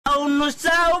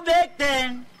musau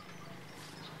bekten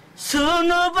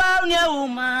Sunu baunya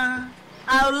uma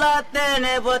Aula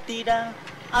tene botida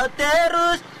Au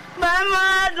terus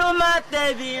Mama duma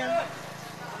tebia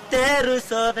Terus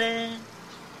sobre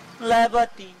La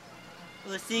boti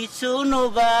Usi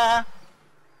sunu ba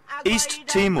East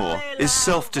Timor is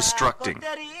self-destructing.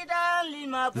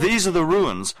 These are the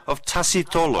ruins of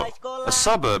Tasitolo, a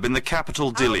suburb in the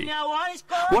capital Dili.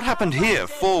 What happened here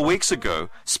 4 weeks ago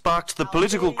sparked the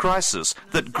political crisis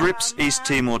that grips East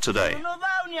Timor today.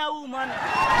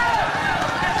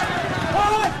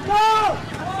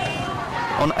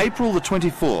 On April the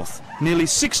 24th, nearly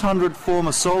 600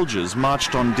 former soldiers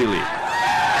marched on Dili.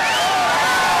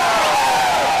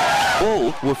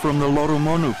 All were from the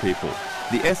Loromonu people,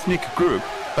 the ethnic group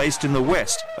based in the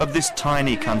west of this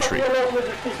tiny country.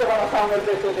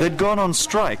 They'd gone on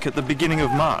strike at the beginning of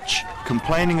March,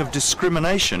 complaining of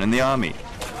discrimination in the army.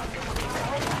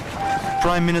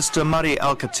 Prime Minister Mari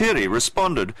Alkatiri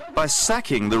responded by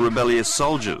sacking the rebellious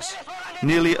soldiers,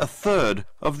 nearly a third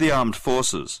of the armed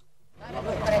forces.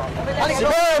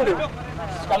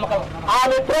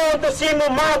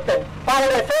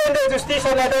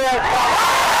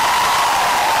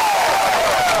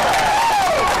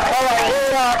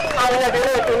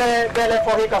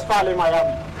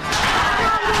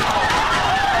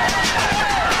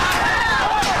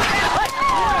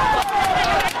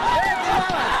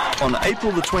 On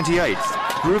April the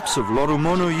 28th, groups of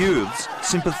Loromonu youths,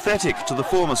 sympathetic to the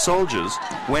former soldiers,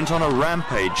 went on a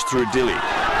rampage through Dili.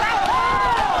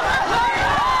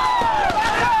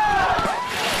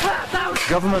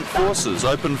 Government forces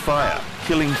opened fire,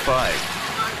 killing 5.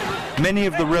 Many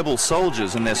of the rebel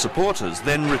soldiers and their supporters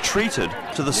then retreated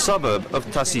to the suburb of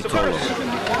Tasitolo.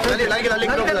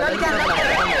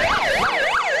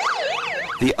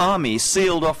 The army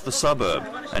sealed off the suburb,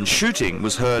 and shooting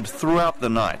was heard throughout the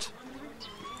night.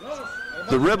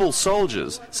 The rebel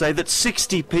soldiers say that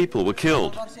 60 people were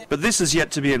killed, but this is yet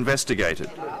to be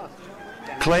investigated.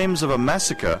 Claims of a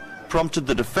massacre prompted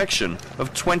the defection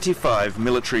of 25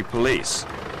 military police,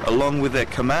 along with their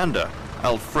commander,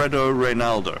 Alfredo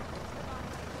Reinaldo.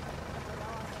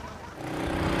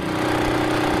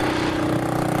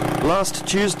 Last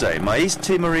Tuesday, my East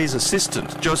Timorese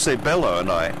assistant, Jose Bello,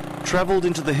 and I travelled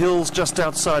into the hills just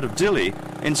outside of Dili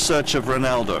in search of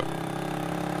Reinaldo.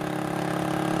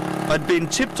 I'd been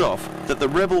tipped off that the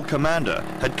rebel commander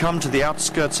had come to the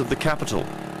outskirts of the capital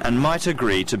and might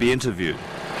agree to be interviewed.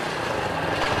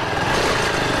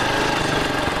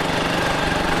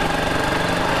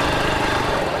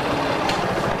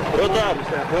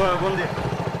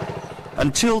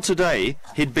 Until today,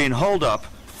 he'd been holed up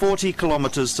 40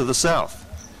 kilometres to the south.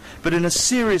 But in a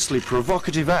seriously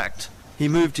provocative act, he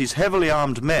moved his heavily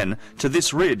armed men to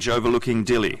this ridge overlooking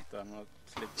Dili.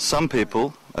 Some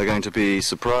people are going to be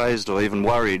surprised or even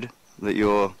worried that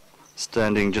you're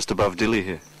standing just above Dili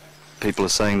here. People are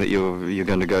saying that you're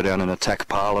going to go down and attack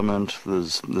Parliament.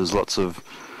 There's lots of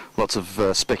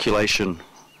speculation.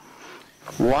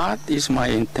 What is my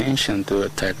intention to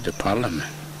attack the Parliament?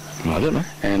 I don't know.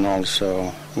 And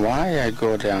also, why I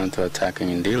go down to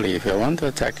attacking in Dili? If I want to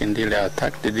attack in Dili, I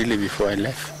attacked the Dili before I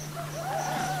left.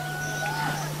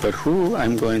 But who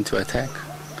I'm going to attack?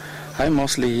 I'm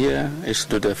mostly here is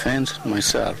to defend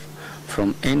myself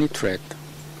from any threat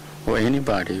or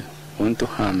anybody who want to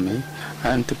harm me,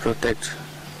 and to protect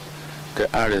the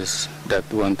others that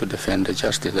want to defend the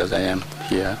justice as I am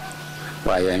here.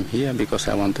 Why I'm here? Because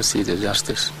I want to see the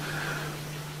justice.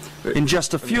 In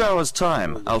just a few hours'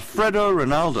 time, Alfredo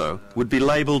Reinaldo would be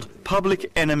labelled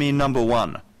public enemy number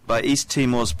 1 by East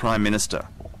Timor's Prime Minister.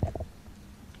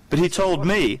 But he told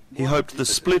me he hoped the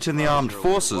split in the armed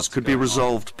forces could be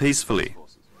resolved peacefully.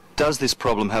 Does this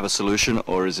problem have a solution,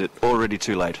 or is it already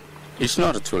too late? It's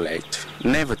not too late.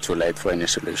 Never too late for any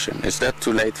solution. It's not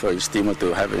too late for East Timor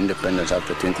to have independence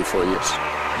after 24 years.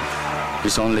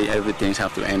 It's only everything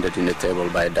have to end in the table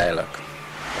by dialogue.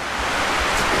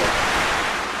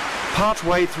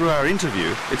 Part-way through our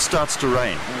interview, it starts to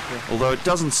rain, although it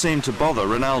doesn't seem to bother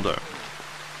Reinaldo.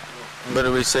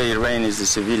 But we say rain is the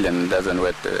civilian, doesn't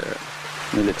wet the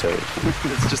military.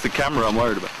 It's just the camera I'm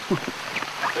worried about.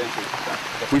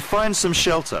 We find some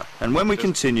shelter, and when we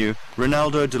continue,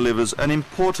 Reinaldo delivers an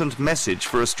important message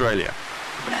for Australia.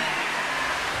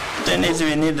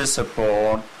 We need the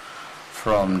support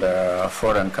from the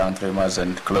foreign countries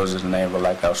and closest neighbor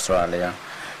like Australia.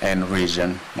 and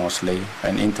region mostly,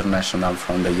 and international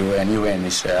from the UN. UN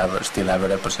is still have a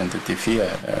representative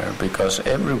here because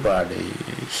everybody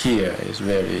here is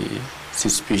very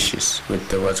suspicious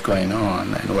with what's going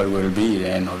on and what will be the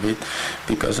end of it,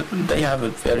 because they have a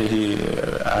very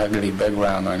ugly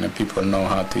background and people know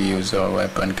how to use a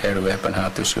weapon, carry a weapon, how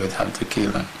to shoot, how to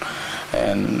kill,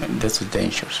 and this is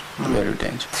dangerous, very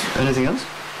dangerous. Anything else?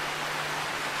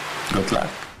 Good luck.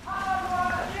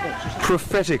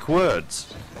 Prophetic words.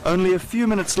 Only a few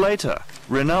minutes later,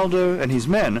 Reinaldo and his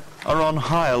men are on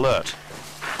high alert.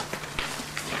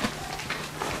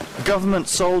 Government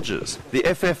soldiers, the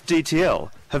FFDTL,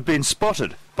 have been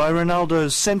spotted by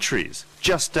Reinaldo's sentries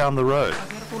just down the road.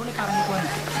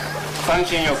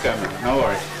 Function your camera, no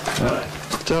worries.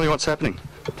 Tell me what's happening.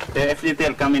 The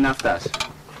FDTL coming after us.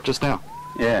 Just now?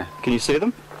 Yeah. Can you see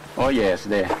them? Oh yes,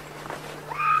 there.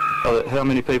 Oh, how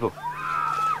many people?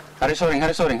 Siri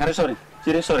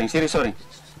soaring.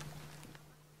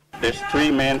 There's 3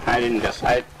 men hiding in the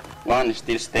side. One is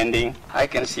still standing. I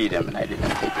can see them and I didn't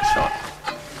take a shot.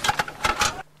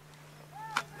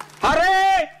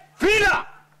 Hare! Fila!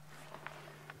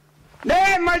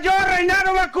 Ne Major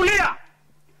Reinaldo Maculia!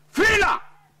 Fila!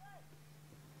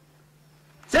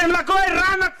 Semlakoi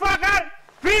Ramak Fakar!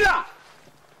 Fila!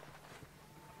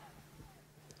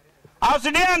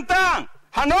 Ausdiantang!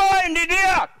 Hanoi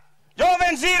Ndidiak!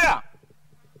 Joven Sira!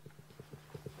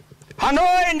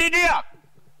 Hanoi Ndidiak!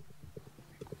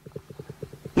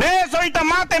 Ne soita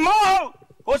mate mo!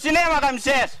 O cinema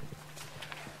kamses!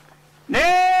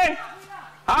 Ne!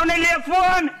 Hou ne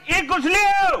leefvoon, ikos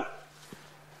leeuw!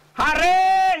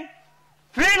 Hare!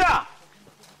 Fila!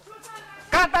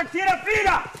 Katak sira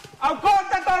fila! Au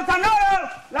conta torsanoro!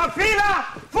 La fila!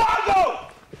 Fogo!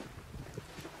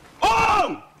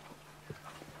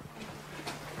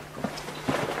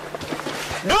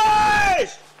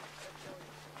 Dois!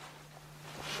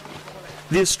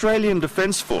 The Australian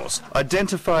Defence Force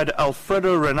identified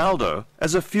Alfredo Reinaldo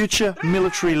as a future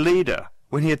military leader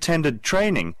when he attended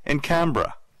training in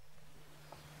Canberra.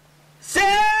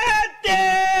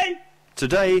 Sete!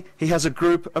 Today, he has a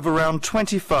group of around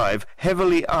 25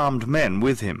 heavily armed men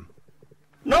with him.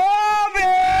 Nove!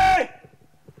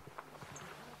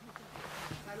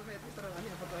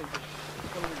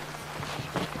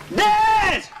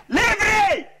 Dez!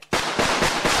 Livre!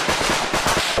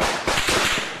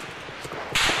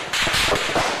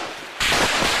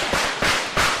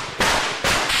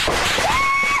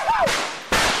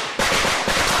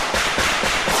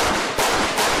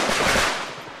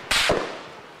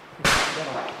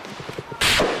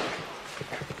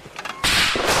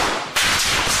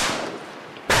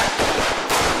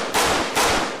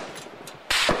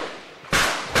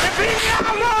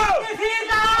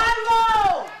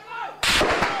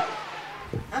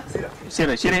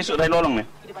 Sira esok dah lolong ni.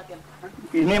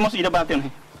 Ini mesti ida batin ni.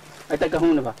 Ai tak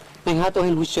kahun ba. Penghato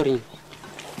hin husori.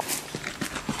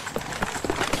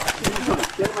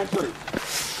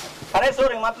 Are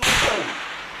sorry, mat sorry.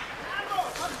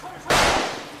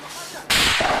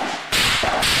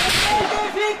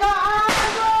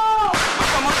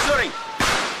 Come on, sorry.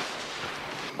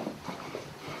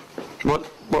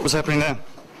 What was happening there?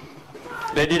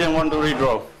 They didn't want to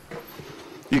redraw.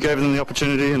 You gave them the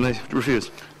opportunity and they refused.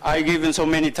 I give them so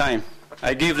many times.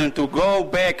 I give them to go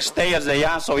back, stay as they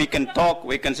are, so we can talk,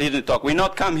 we can sit and talk. We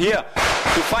not come here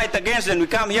to fight against them. We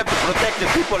come here to protect the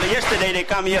people. Yesterday they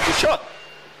come here to shoot.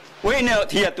 We're not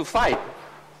here to fight.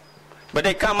 But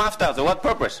they come after us. What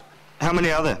purpose? How many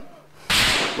are there?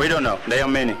 We don't know. There are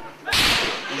many.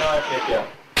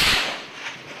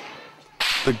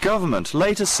 The government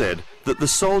later said that the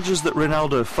soldiers that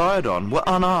Reinaldo fired on were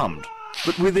unarmed,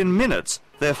 but within minutes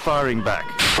they're firing back.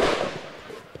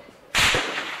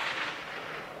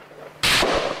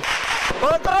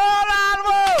 Control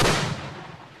Alvo!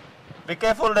 Be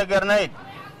careful the grenade.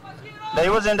 They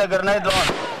using the grenade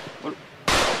launch.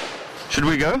 Should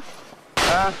we go?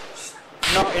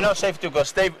 No, you're not safe to go.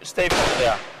 Stay back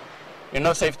there. You're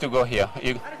not safe to go here.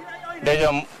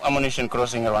 There's ammunition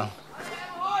crossing around.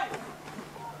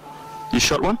 You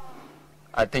shot one?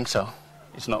 I think so.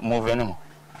 It's not moving anymore.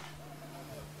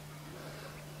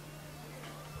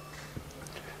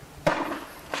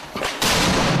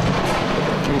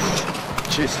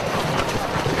 Jeez.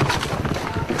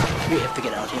 We have to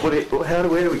get out here.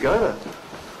 Where do we go then?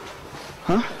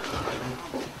 Huh?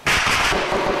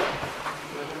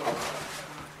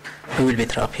 We will be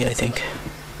trapped here, I think.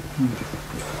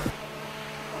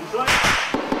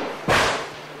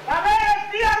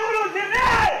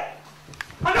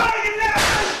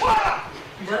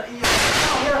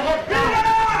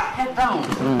 Head down.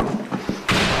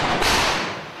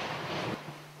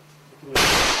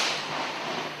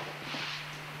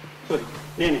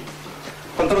 Ini.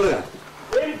 Kontrol dia.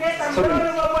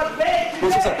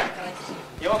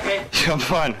 You okay? I'm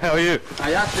fine. How are you?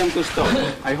 I asked them to stop.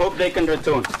 I hope they can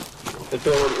return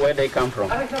to where they come from.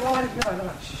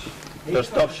 To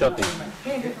stop shooting.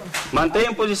 Mantenha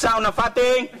posição na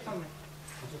fating.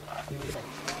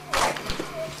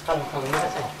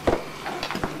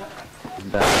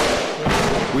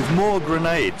 With more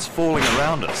grenades falling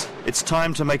around us, it's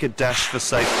time to make a dash for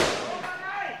safety.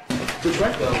 Push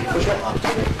right.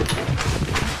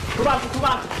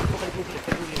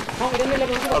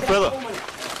 Alfredo,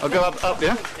 I'll go up,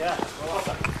 yeah?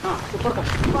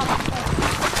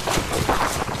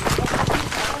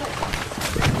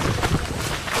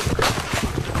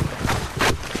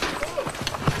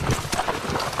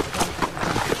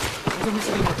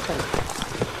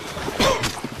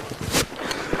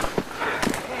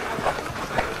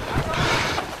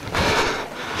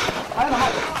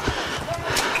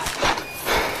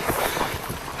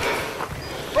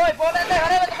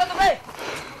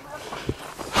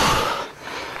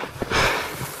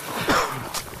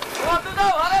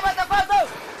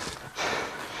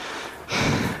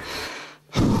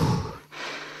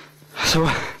 So,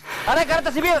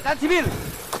 carta civil.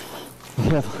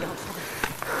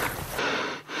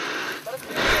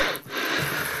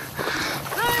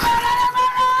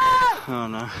 oh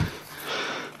no.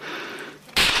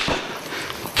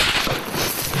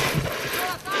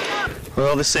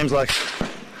 Well, this seems like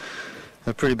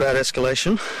a pretty bad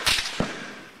escalation.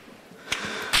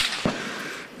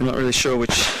 I'm not really sure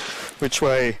which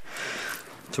way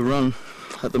to run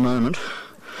at the moment,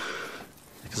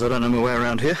 because I don't know my way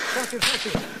around here.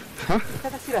 Huh?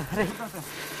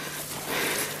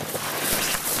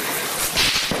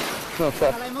 Not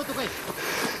far.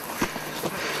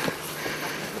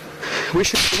 We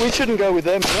shouldn't go with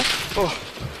them, huh? Oh,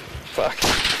 fuck.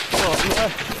 Oh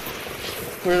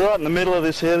no. We're right in the middle of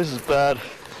this here. This is bad.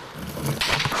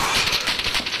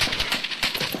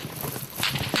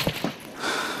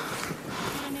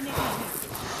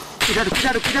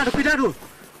 Cuidado.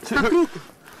 Tá truco.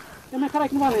 Tem mais cara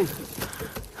aqui no balé.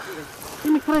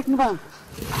 Tem mais cara aqui no balé.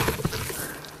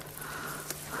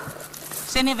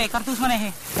 Sini be, kartus mana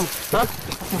he? Tá?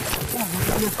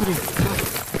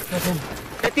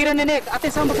 Tira nenek,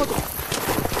 atenção do foto.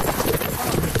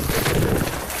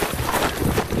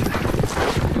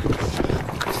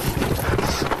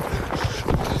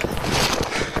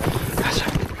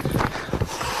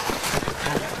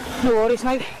 No worries,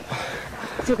 mate.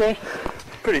 It's okay.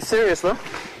 Pretty serious, though.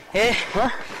 Hey. Huh?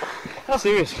 How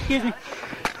serious? Excuse me.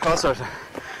 Oh, sorry.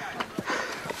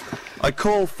 I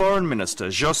call Foreign Minister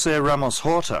José Ramos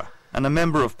Horta and a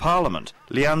Member of Parliament,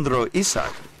 Leandro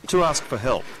Isaac, to ask for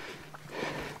help.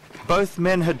 Both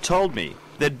men had told me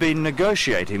they'd been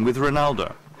negotiating with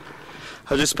Reinaldo.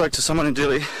 I just spoke to someone in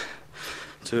Dili,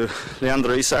 to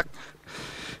Leandro Isaac,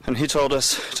 and he told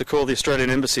us to call the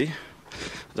Australian Embassy.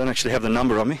 I don't actually have the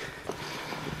number on me.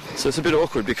 So it's a bit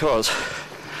awkward because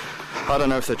I don't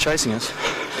know if they're chasing us.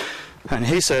 And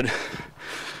he said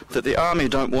that the army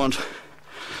don't want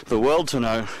the world to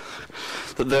know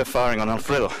that they're firing on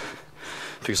Alfredo,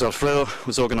 because Alfredo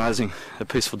was organising a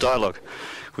peaceful dialogue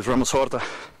with Ramos Horta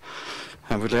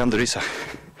and with Leandro Isaac.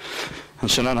 And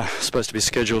Shanana is supposed to be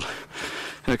scheduled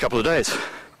in a couple of days.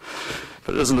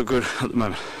 But it doesn't look good at the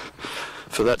moment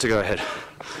for that to go ahead.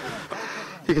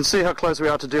 You can see how close we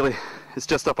are to Dili. It's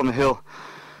just up on the hill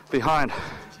behind.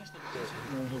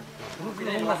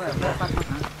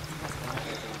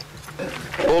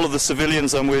 All of the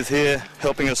civilians I'm with here,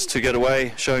 helping us to get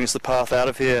away, showing us the path out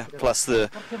of here, plus the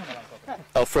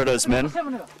Alfredo's men,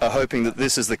 are hoping that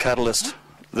this is the catalyst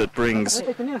that brings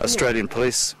Australian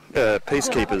police,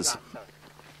 peacekeepers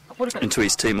into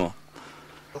East Timor.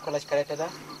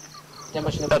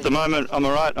 At the moment, I'm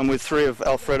alright. I'm with 3 of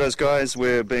Alfredo's guys.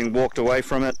 We're being walked away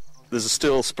from it. There's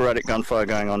still sporadic gunfire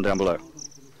going on down below.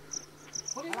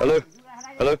 Hello?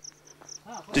 Hello?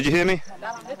 Did you hear me?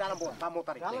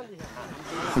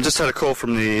 I've just had a call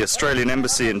from the Australian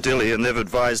Embassy in Dili, and they've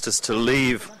advised us to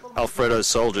leave Alfredo's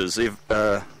soldiers.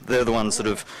 They're the ones that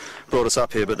have brought us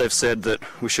up here, but they've said that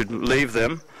we should leave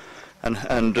them and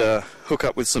hook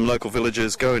up with some local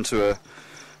villagers, go into a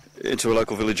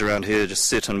local village around here, just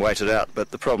sit and wait it out.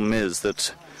 But the problem is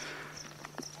that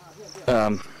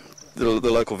the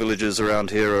local villages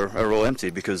around here are all empty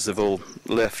because they've all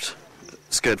left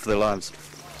scared for their lives.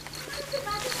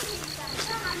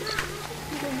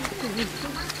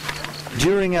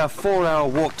 During our 4-hour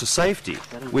walk to safety,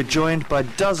 we're joined by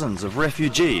dozens of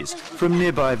refugees from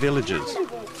nearby villages.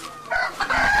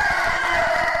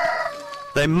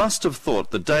 They must have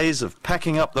thought the days of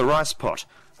packing up the rice pot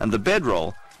and the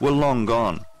bedroll were long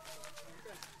gone.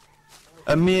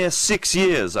 A mere 6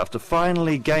 years after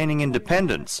finally gaining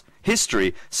independence,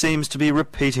 history seems to be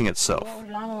repeating itself.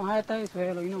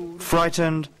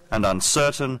 Frightened and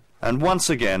uncertain, and once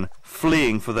again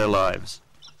fleeing for their lives.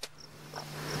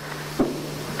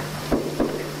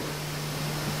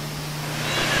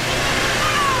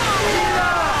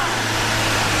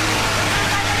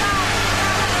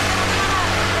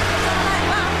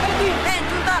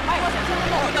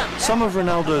 Some of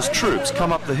Reinaldo's troops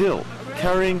come up the hill,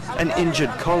 carrying an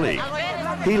injured colleague.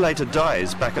 He later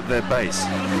dies back at their base.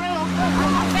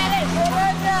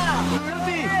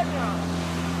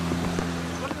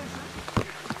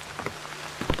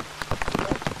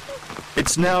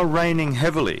 It's now raining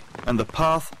heavily, and the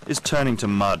path is turning to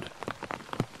mud.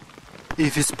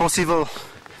 If it's possible,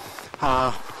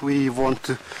 we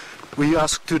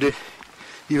ask to the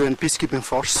UN peacekeeping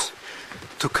force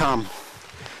to come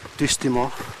to East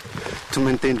Timor to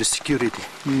maintain the security,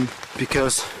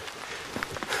 because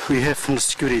we have no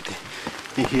security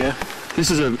in here. This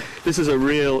is a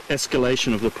real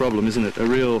escalation of the problem, isn't it? A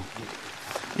real...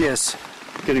 Yes.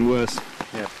 Getting worse.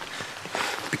 Yeah.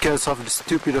 Because of the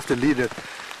stupid of the leader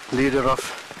of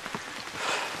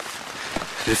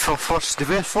the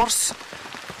force,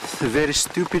 a very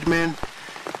stupid man,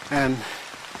 and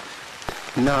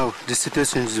now the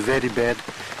situation is very bad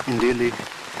in Dili,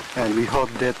 and we hope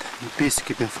that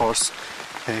peacekeeping force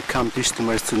come to East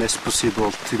Timor as soon as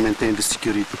possible to maintain the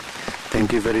security.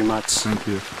 Thank you very much. Thank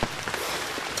you.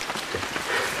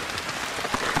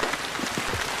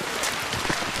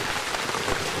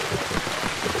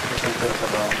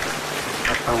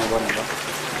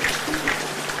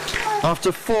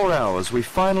 After 4 hours, we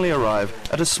finally arrive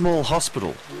at a small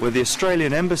hospital where the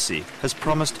Australian Embassy has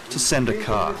promised to send a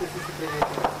car.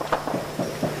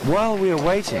 While we are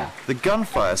waiting, the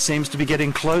gunfire seems to be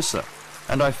getting closer,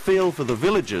 and I feel for the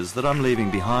villagers that I'm leaving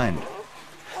behind.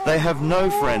 They have no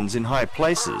friends in high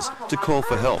places to call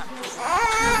for help.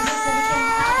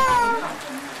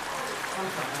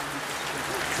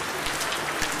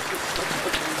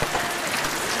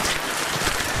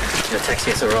 Your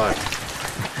taxi has arrived.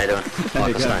 How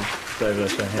you doing? There you go.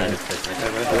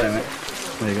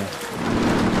 There you go.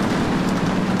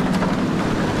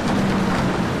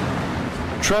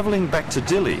 Travelling back to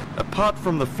Dili, apart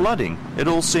from the flooding, it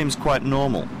all seems quite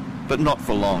normal, but not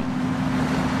for long.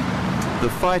 The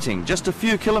fighting just a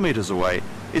few kilometres away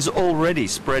is already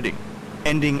spreading,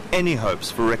 ending any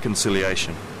hopes for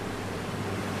reconciliation.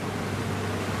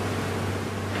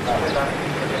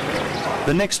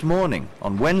 The next morning,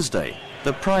 on Wednesday,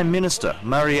 the Prime Minister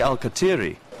Mari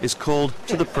Alkatiri is called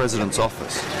to the President's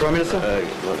office. Prime Minister?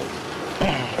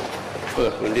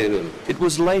 It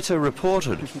was later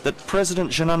reported that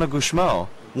President Janana Gusmao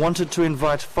wanted to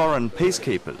invite foreign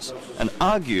peacekeepers and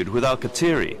argued with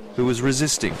Alkatiri, who was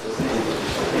resisting.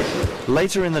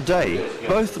 Later in the day,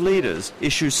 both leaders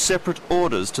issue separate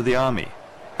orders to the army,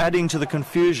 adding to the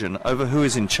confusion over who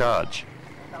is in charge.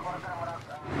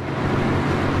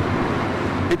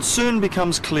 It soon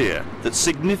becomes clear that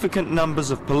significant numbers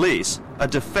of police are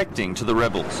defecting to the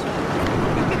rebels.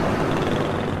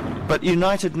 But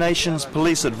United Nations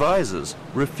police advisors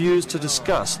refuse to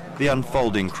discuss the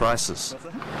unfolding crisis.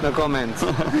 No comments.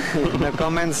 No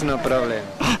comments, no problem.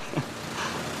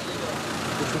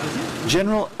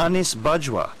 General Anis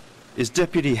Bajwa is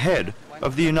deputy head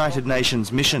of the United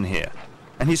Nations mission here,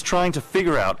 and he's trying to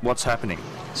figure out what's happening.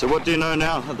 So what do you know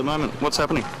now at the moment? What's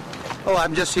happening? Oh,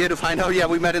 I'm just here to find out. Yeah,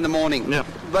 we met in the morning. Yeah.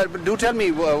 But do tell me,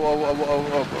 who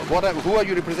are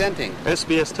you representing?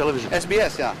 SBS television.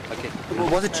 SBS, yeah. Okay.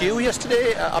 Was it you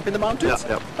yesterday up in the mountains?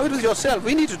 Yeah. Oh, it was yourself.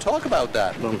 We need to talk about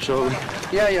that. I'm sure.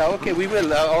 Yeah, okay, we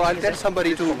will. Or I'll tell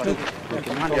somebody to...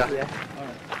 Yeah.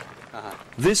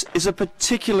 This is a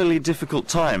particularly difficult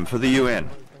time for the UN.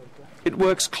 It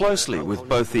works closely with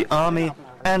both the army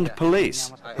and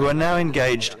police, who are now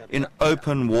engaged in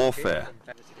open warfare.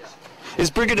 Is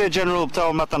Brigadier General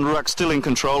Tau Matan Ruak still in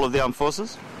control of the armed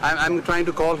forces? I'm trying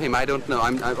to call him. I don't know.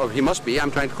 He must be.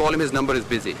 I'm trying to call him. His number is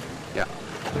busy. Yeah.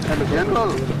 Hello,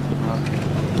 General.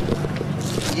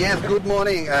 Yes, good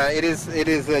morning. It is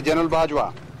General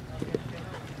Bajwa.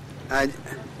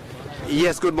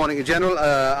 Yes, good morning, General.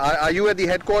 Are you at the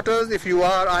headquarters? If you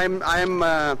are, I'm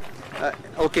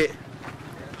okay.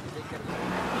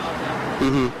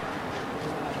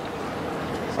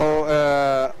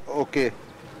 Oh, okay.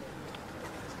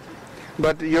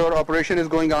 But your operation is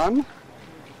going on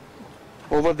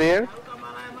over there?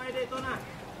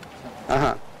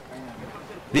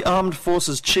 The Armed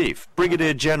Forces Chief,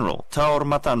 Brigadier General Taur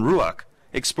Matan Ruak,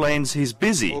 explains he's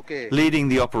busy leading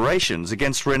the operations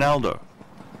against Reinaldo.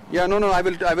 Yeah, no, I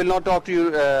will not talk to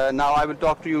you now. I will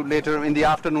talk to you later in the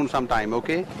afternoon sometime,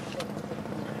 okay?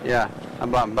 Yeah.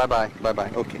 Bye-bye.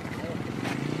 Bye-bye. Okay.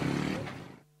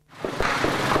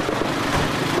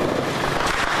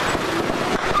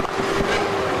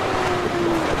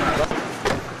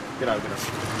 Get out.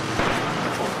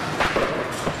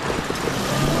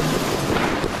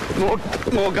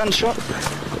 More gunshot.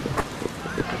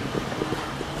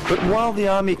 But while the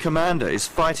army commander is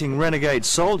fighting renegade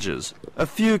soldiers, a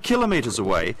few kilometres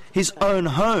away, his own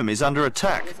home is under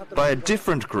attack by a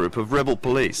different group of rebel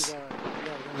police.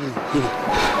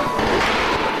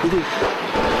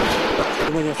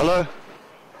 Hello?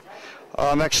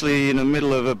 I'm actually in the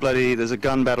middle of there's a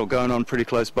gun battle going on pretty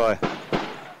close by. I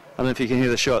don't know if you can hear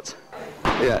the shots.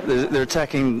 Yeah, they're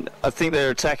attacking, I think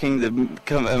they're attacking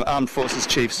the armed forces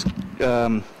chief's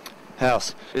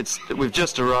house. We've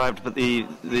just arrived, but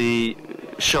the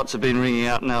shots have been ringing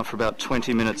out now for about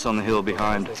 20 minutes on the hill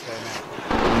behind.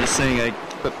 I'm just seeing a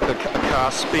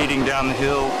car speeding down the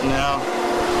hill now.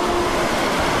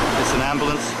 It's an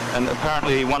ambulance, and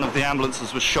apparently one of the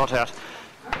ambulances was shot at.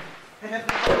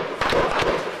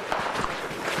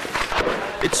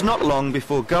 It's not long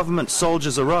before government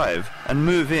soldiers arrive and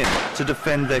move in to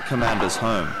defend their commander's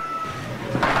home.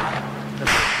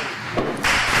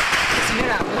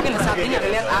 Mungkin saat ini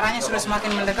lihat arahnya sudah semakin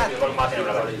mendekat.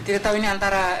 Tidak tahu ini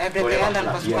antara FDTL dan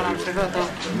pasukan Alfredo atau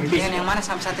pihak yang mana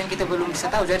sampai saat ini kita belum bisa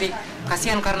tahu. Jadi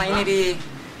kasihan karena ini di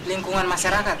lingkungan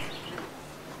masyarakat.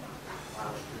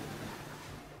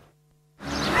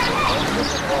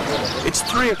 It's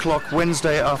 3 o'clock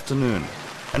Wednesday afternoon,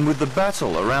 and with the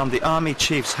battle around the army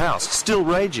chief's house still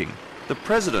raging, the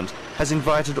president has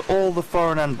invited all the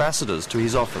foreign ambassadors to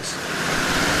his office.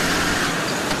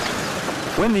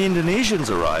 When the Indonesians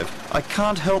arrive, I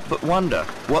can't help but wonder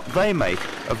what they make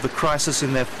of the crisis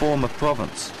in their former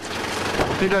province.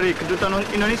 Ini dari kedutaan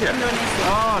Indonesia? Indonesia.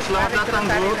 Oh, selamat datang,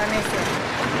 Bu.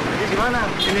 Jadi gimana?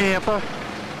 Ini apa?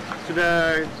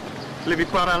 Sudah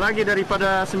lebih parah lagi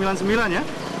daripada 99 ya?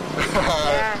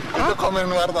 Itu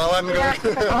komen wartawan ya,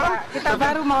 kita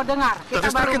baru mau dengar.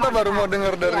 Kita baru mau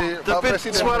dengar dari Pak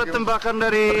Presiden. Suara tembakan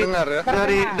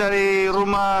dari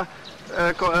rumah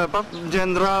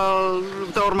Jenderal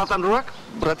Kehormatan Ruak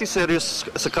berarti serius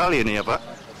sekali ini ya Pak?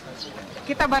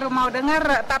 Kita baru mau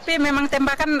dengar, tapi memang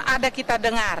tembakan ada kita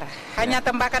dengar. Hanya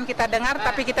tembakan kita dengar,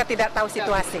 tapi kita tidak tahu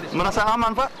situasi. Merasa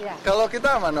aman Pak? Ya. Kalau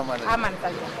kita aman-aman. Aman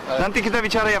saja. Nanti kita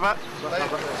bicara ya Pak.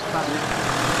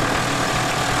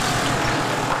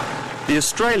 The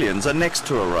Australians are next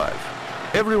to arrive.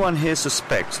 Everyone here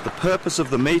suspects the purpose of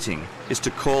the meeting is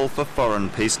to call for foreign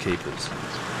peacekeepers.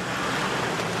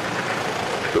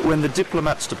 But when the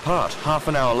diplomats depart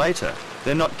half an hour later,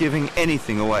 they're not giving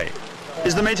anything away.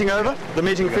 Is the meeting over? The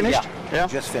meeting finished? Yeah,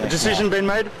 just finished. A decision been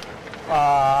made?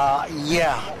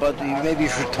 Yeah, but maybe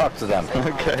you should talk to them.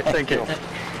 Okay, thank you.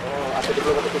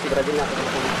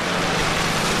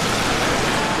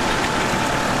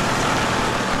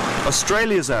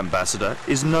 Australia's ambassador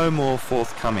is no more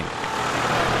forthcoming.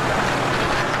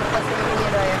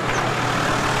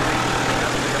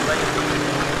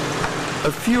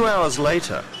 A few hours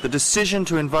later, the decision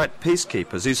to invite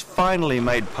peacekeepers is finally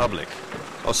made public.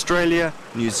 Australia,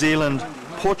 New Zealand,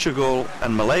 Portugal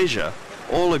and Malaysia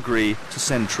all agree to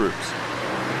send troops.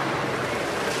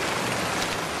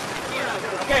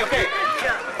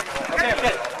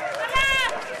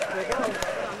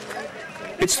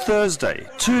 It's Thursday,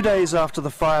 2 days after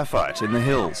the firefight in the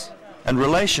hills, and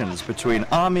relations between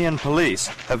army and police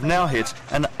have now hit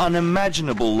an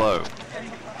unimaginable low.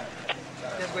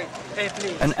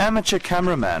 An amateur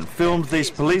cameraman filmed these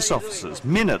police officers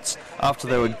minutes after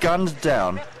they were gunned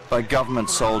down by government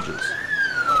soldiers.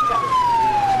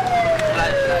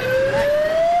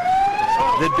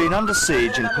 They'd been under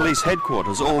siege in police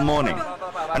headquarters all morning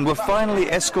and were finally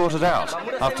escorted out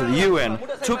after the UN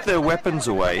took their weapons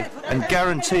away and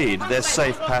guaranteed their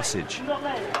safe passage.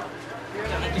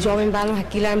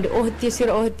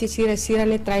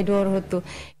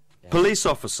 Police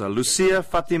officer Lucia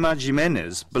Fatima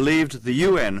Jimenez believed the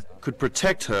UN could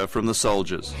protect her from the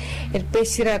soldiers.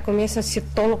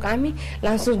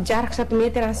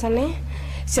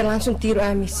 Saya langsung tiru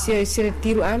ami, saya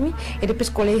tiru ami, e depois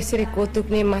colei sere kotuk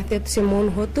ne mate se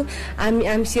mon hotu, ami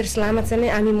sir selamat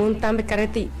sana, ami mon tambe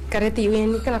kareti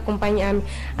UN kan acompanha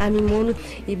ami monu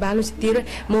e balu se tiru,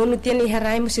 monu tiene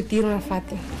harai se tiru na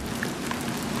fati.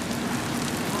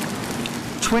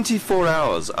 24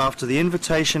 hours after the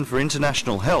invitation for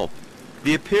international help,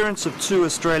 the appearance of 2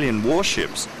 Australian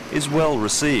warships is well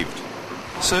received.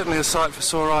 Certainly a sight for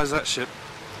sore eyes, that ship.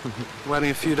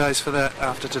 Waiting a few days for that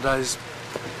after today's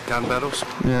gun battles.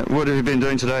 Yeah, what have you been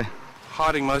doing today?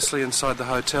 Hiding mostly inside the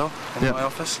hotel in my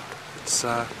office. It's we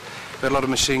had a lot of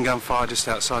machine gun fire just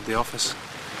outside the office.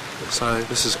 So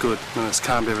this is good, and it's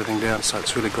calmed everything down, so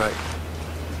it's really great.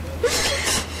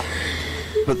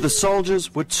 But the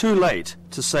soldiers were too late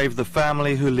to save the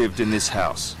family who lived in this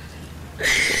house.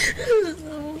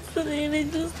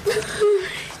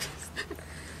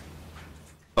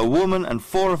 A woman and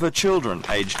 4 of her children,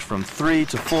 aged from 3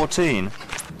 to 14,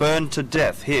 burned to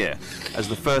death here as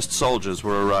the first soldiers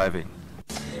were arriving.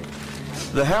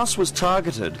 The house was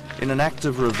targeted in an act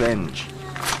of revenge.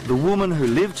 The woman who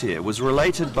lived here was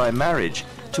related by marriage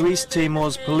to East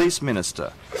Timor's police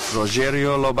minister,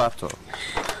 Rogerio Lobato.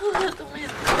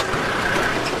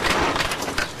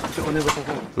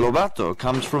 Lobato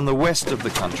comes from the west of the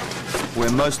country, where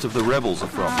most of the rebels are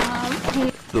from.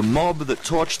 The mob that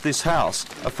torched this house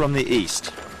are from the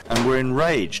east and were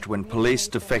enraged when police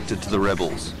defected to the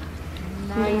rebels.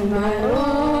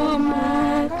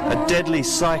 A deadly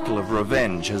cycle of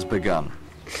revenge has begun.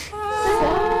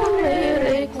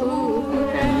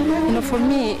 You know, for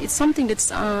me, it's something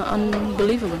that's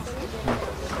unbelievable.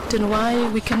 I don't know why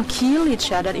we can kill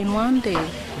each other in one day.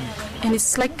 And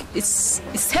it's like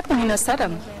it's happening in a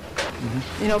sudden.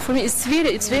 You know, for me, it's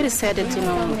very sad that, you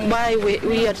know, why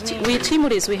we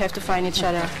Timorese, we have to find each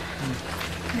other.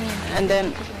 And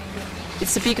then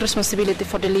it's a big responsibility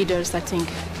for the leaders, I think.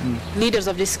 Leaders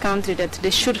of this country, that they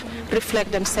should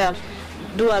reflect themselves,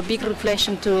 do a big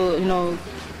reflection to, you know,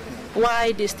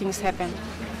 why these things happen.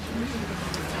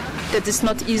 That it's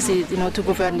not easy, you know, to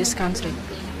govern this country.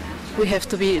 We have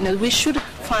to be, you know, we should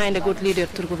find a good leader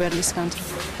to govern this country.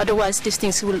 Otherwise, these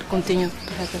things will continue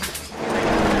to happen.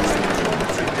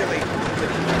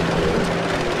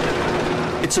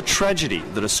 It's a tragedy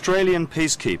that Australian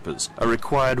peacekeepers are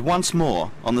required once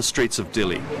more on the streets of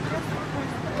Dili.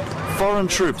 Foreign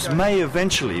troops may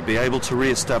eventually be able to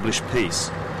re-establish peace,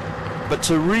 but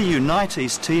to reunite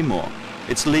East Timor,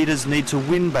 its leaders need to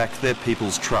win back their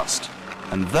people's trust,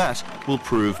 and that will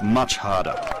prove much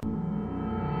harder.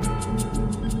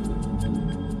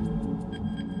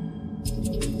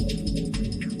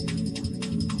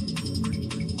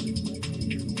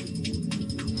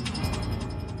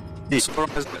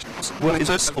 Well,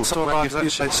 it's also right that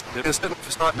it's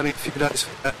for starting a few days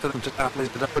for them to